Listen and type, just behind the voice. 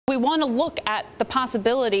We want to look at the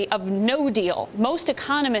possibility of no deal. Most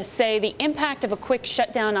economists say the impact of a quick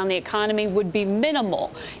shutdown on the economy would be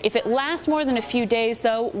minimal. If it lasts more than a few days,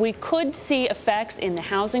 though, we could see effects in the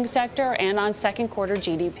housing sector and on second quarter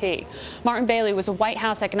GDP. Martin Baily was a White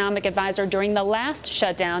House economic advisor during the last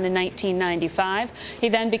shutdown in 1995. He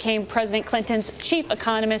then became President Clinton's chief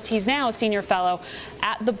economist. He's now a senior fellow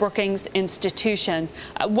at the Brookings Institution.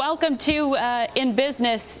 Welcome to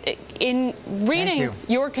InBusiness. In reading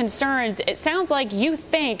your concerns, it sounds like you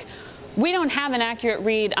think we don't have an accurate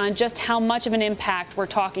read on just how much of an impact we're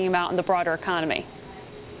talking about in the broader economy.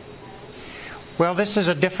 Well, this is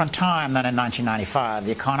a different time than in 1995.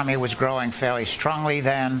 The economy was growing fairly strongly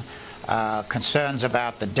then. Concerns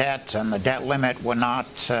about the debt and the debt limit were not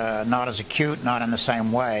as acute, not in the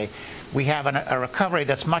same way. We have a recovery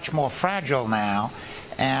that's much more fragile now,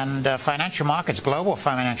 and financial markets, global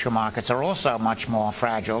financial markets, are also much more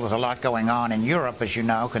fragile. There's a lot going on in Europe, as you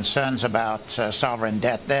know, concerns about sovereign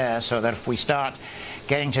debt there, so that if we start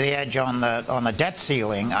getting to the edge on the debt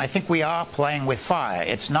ceiling, I think we are playing with fire.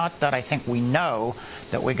 It's not that I think we know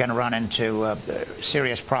that we're going to run into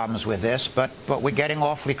serious problems with this, but we're getting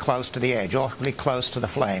awfully close to the edge, awfully close to the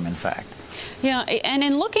flame, in fact. Yeah, and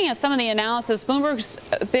in looking at some of the analysis, Bloomberg's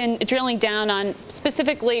been drilling down on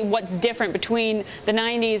specifically what's different between the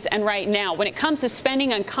 90s and right now. When it comes to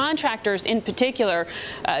spending on contractors in particular,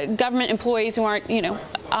 government employees who aren't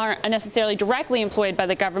necessarily directly employed by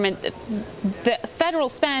the government, the federal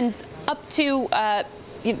spends up to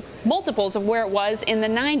multiples of where it was in the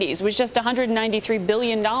 90s. It was just $193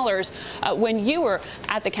 billion when you were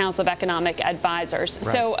at the Council of Economic Advisors. Right.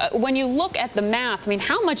 So when you look at the math, I mean,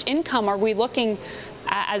 how much income are we looking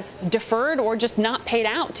as deferred or just not paid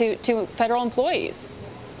out to federal employees?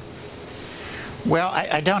 Well,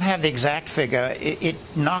 I don't have the exact figure. It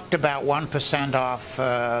knocked about 1% off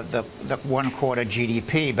the one quarter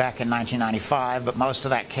GDP back in 1995, but most of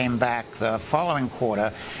that came back the following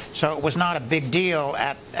quarter. So it was not a big deal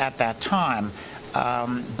at that time.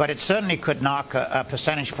 But it certainly could knock a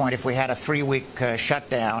percentage point if we had a 3-week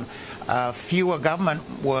shutdown. Fewer government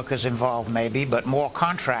workers involved maybe, but more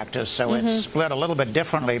contractors, so it's split a little bit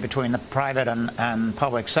differently between the private and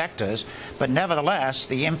public sectors. But nevertheless,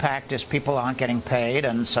 the impact is people aren't getting paid,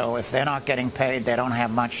 and so if they're not getting paid, they don't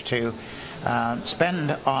have much to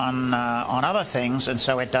spend on other things, and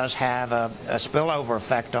so it does have a spillover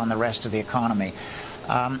effect on the rest of the economy.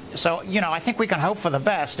 So, you know, I think we can hope for the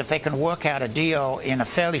best if they can work out a deal in a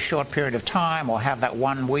fairly short period of time, or have that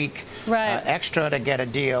 1 week extra to get a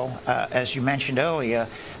deal, as you mentioned earlier.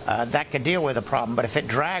 That could deal with the problem. But if it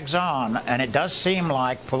drags on, and it does seem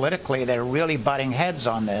like politically they're really butting heads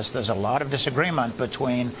on this, there's a lot of disagreement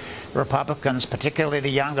between Republicans, particularly the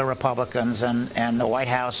younger Republicans, and the White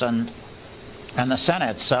House and the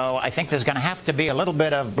Senate. So I think there's going to have to be a little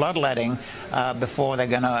bit of bloodletting before they're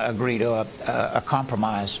going to agree to a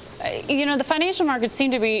compromise. You know, the financial markets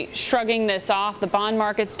seem to be shrugging this off. The bond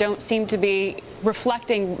markets don't seem to be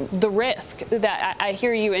reflecting the risk that I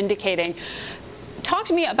hear you indicating. Talk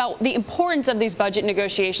to me about the importance of these budget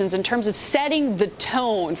negotiations in terms of setting the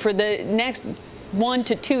tone for the next 1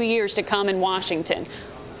 to 2 years to come in Washington.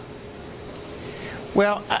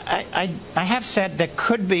 Well, I have said there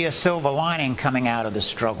could be a silver lining coming out of the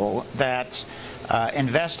struggle, that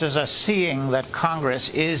investors are seeing that Congress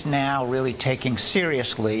is now really taking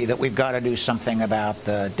seriously that we've got to do something about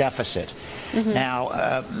the deficit.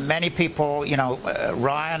 Now, many people, you know,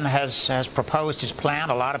 Ryan has proposed his plan.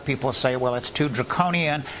 A lot of people say, well, it's too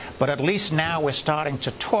draconian, but at least now we're starting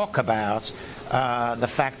to talk about the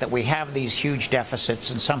fact that we have these huge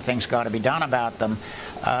deficits and something's got to be done about them.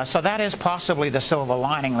 So that is possibly the silver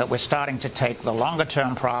lining, that we're starting to take the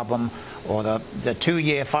longer-term problem, or the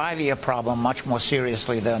 2-year, 5-year problem, much more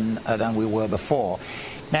seriously than we were before.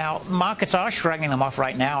 Now, markets are shrugging them off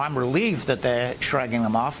right now. I'm relieved that they're shrugging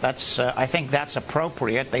them off. I think that's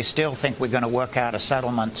appropriate. They still think we're going to work out a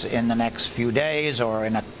settlement in the next few days or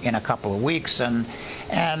in a couple of weeks, and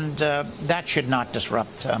that should not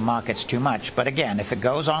disrupt markets too much. But again, if it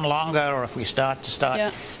goes on longer, or if we start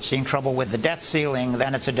seeing trouble with the debt ceiling,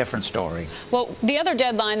 then it's a different story. Well, the other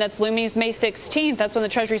deadline that's looming is May 16th. That's when the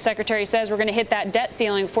Treasury Secretary says we're going to hit that debt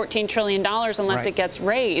ceiling, $14 trillion, unless it gets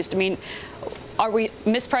raised. I mean, are we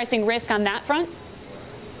mispricing risk on that front?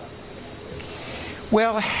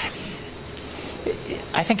 Well,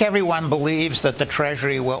 I think everyone believes that the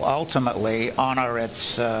Treasury will ultimately honor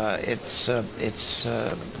its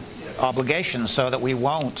obligations, so that we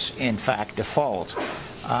won't, in fact, default.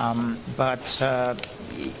 But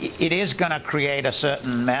it is going to create a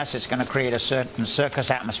certain mess. It's going to create a certain circus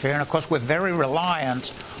atmosphere. And, of course, we're very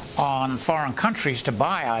reliant on foreign countries to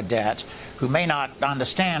buy our debt who may not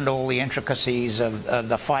understand all the intricacies of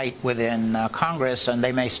the fight within Congress, and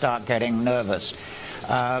they may start getting nervous.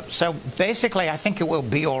 So basically, I think it will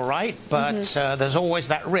be all right, but there's always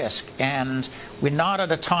that risk. And we're not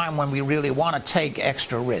at a time when we really want to take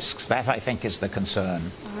extra risks. That, I think, is the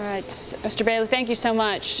concern. All right. Mr. Baily, thank you so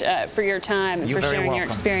much for your time and for sharing your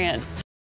experience.